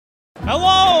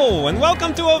Hello, and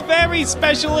welcome to a very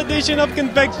special edition of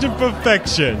Convection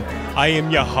Perfection. I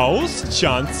am your host,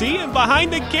 Chauncey, and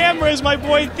behind the camera is my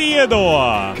boy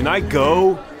Theodore. Can I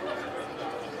go?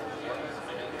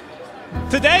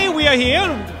 Today we are here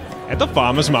at the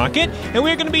farmer's market, and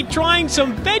we're going to be trying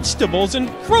some vegetables and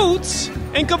fruits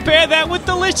and compare that with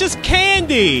delicious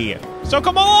candy. So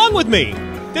come along with me.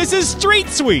 This is Street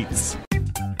Sweets.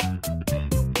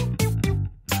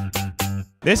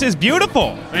 This is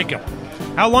beautiful. Thank you.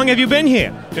 How long have you been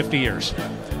here? 50 years.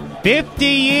 50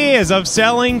 years of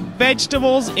selling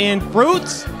vegetables and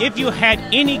fruits. If you had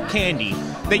any candy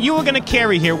that you were going to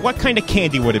carry here, what kind of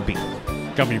candy would it be?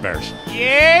 Gummy bears.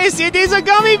 Yes, it is a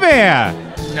gummy bear.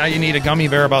 Now you need a gummy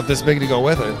bear about this big to go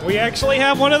with it. We actually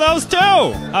have one of those too.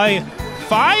 A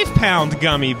 5-pound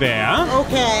gummy bear.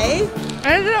 Okay.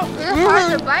 They're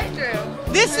hard to bite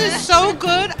through. This is so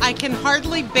good, I can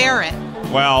hardly bear it.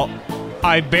 Well,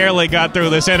 I barely got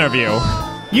through this interview.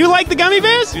 You like the gummy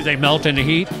bears? Do they melt in the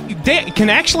heat? They can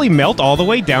actually melt all the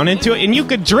way down into it, and you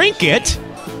could drink it.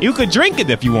 You could drink it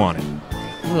if you wanted.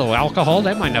 A little alcohol,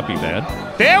 that might not be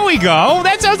bad. There we go.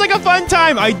 That sounds like a fun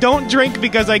time. I don't drink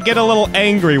because I get a little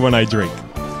angry when I drink.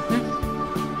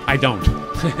 I don't.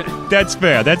 That's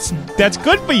fair. That's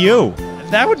good for you.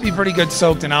 That would be pretty good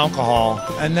soaked in alcohol,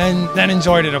 and then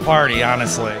enjoyed at a party,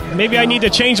 honestly. Maybe I need to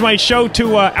change my show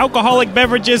to alcoholic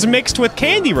beverages mixed with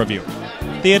candy review.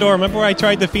 Theodore, remember I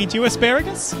tried to feed you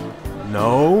asparagus?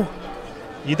 No.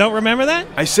 You don't remember that?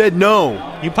 I said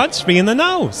no. You punched me in the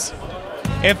nose.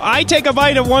 If I take a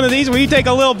bite of one of these, will you take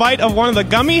a little bite of one of the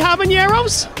gummy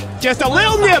habaneros? Just a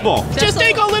little nibble. Just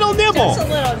take a little nibble. Just a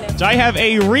little nibble. So I have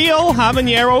a real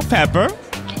habanero pepper.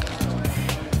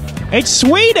 It's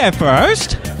sweet at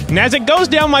first, and as it goes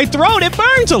down my throat, it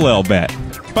burns a little bit.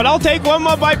 But I'll take one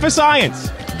more bite for science.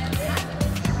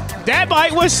 That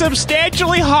bite was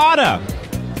substantially hotter.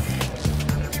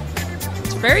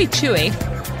 It's very chewy,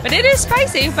 but it is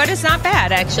spicy, but it's not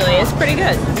bad, actually. It's pretty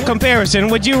good. Comparison,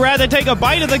 would you rather take a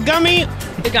bite of the gummy?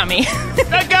 The gummy.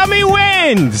 The gummy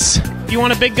wins! You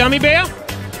want a big gummy bear?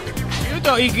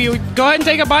 You go ahead and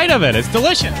take a bite of it. It's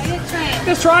delicious.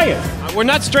 Just try it. We're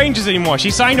not strangers anymore.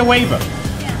 She signed a waiver.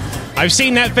 I've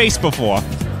seen that face before.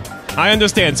 I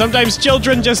understand. Sometimes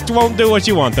children just won't do what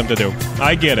you want them to do.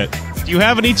 I get it. Do you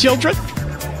have any children?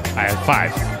 I have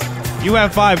 5. You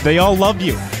have 5. They all love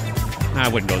you. I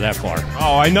wouldn't go that far.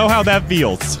 Oh, I know how that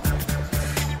feels.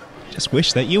 Just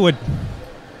wish that you would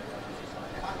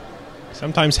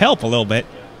sometimes help a little bit.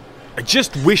 I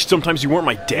just wish sometimes you weren't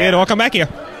my dad. I'll come back here.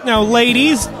 Now,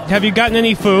 ladies, have you gotten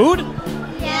any food?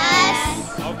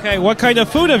 Yes. Okay, what kind of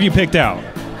food have you picked out?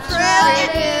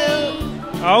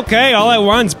 Fruit. Okay, all at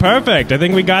once. Perfect. I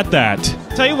think we got that.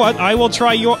 Tell you what, I will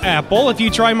try your apple if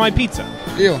you try my pizza.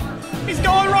 Ew. He's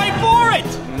going right for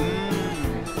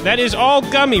it! That is all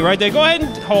gummy right there. Go ahead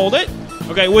and hold it.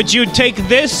 Okay, would you take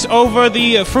this over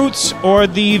the fruits or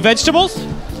the vegetables?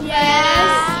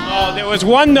 Yes. Oh, there was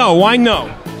one no. Why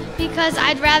no? Because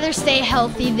I'd rather stay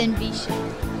healthy than be sure.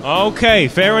 Okay,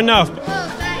 fair enough.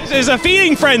 This is a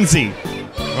feeding frenzy.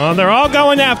 Well, they're all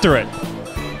going after it.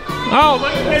 Oh,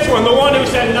 look at this one. The one who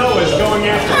said no is going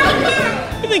after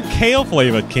it. What do you think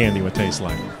kale-flavored candy would taste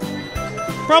like?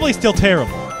 Probably still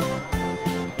terrible.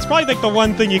 It's probably like the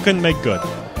one thing you couldn't make good.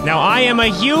 Now, I am a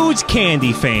huge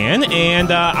candy fan,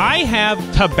 and I have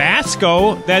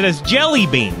Tabasco that is jelly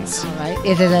beans. All right.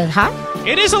 Is it hot?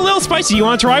 It is a little spicy. You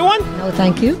want to try one? No,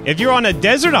 thank you. If you're on a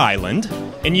desert island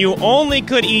and you only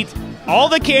could eat all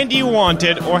the candy you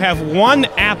wanted or have one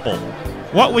apple,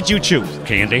 what would you choose?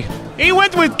 Candy. He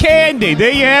went with candy. There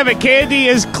you have it. Candy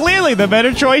is clearly the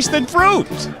better choice than fruit.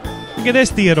 Look at this,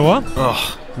 Theodore.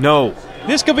 Ugh, no.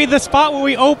 This could be the spot where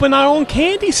we open our own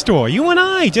candy store. You and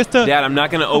I, just a Dad, I'm not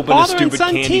going to open a father and stupid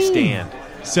son candy team. stand.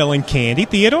 Selling candy.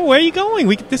 Theodore, where are you going?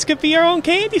 This could be our own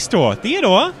candy store.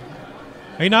 Theodore,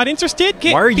 are you not interested?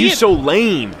 Why are you so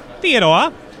lame?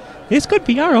 Theodore, this could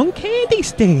be our own candy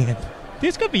stand.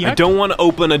 This could be our I don't want to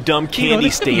open a dumb candy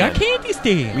this could be our stand. candy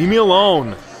stand. Leave me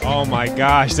alone. Oh my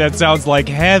gosh, that sounds like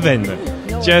heaven.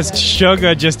 Just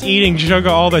sugar, just eating sugar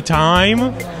all the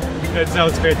time. That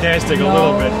sounds fantastic a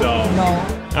little bit, though.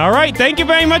 No. All right, thank you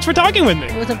very much for talking with me.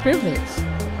 It was a privilege.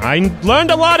 I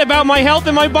learned a lot about my health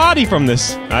and my body from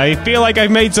this. I feel like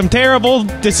I've made some terrible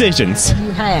decisions.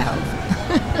 You have.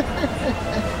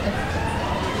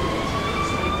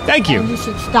 Thank you. And you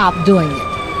should stop doing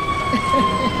it.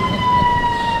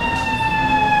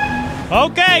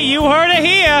 Okay, you heard it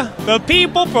here. The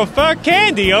people prefer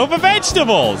candy over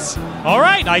vegetables. All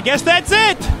right, I guess that's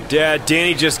it. Dad,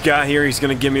 Danny just got here. He's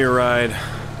going to give me a ride.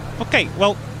 Okay,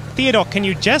 well, Theodore, can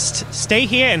you just stay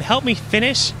here and help me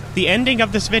finish the ending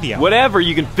of this video. Whatever,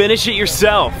 you can finish it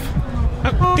yourself.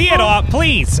 Theodore,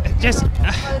 please, just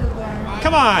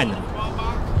come on.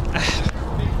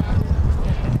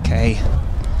 Okay.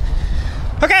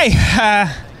 Okay.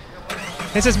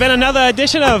 This has been another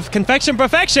edition of Confection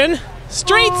Perfection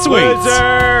Street Sweets.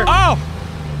 Loser. Oh.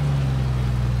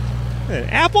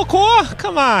 Apple core?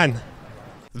 Come on.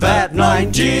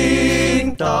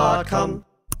 That19.com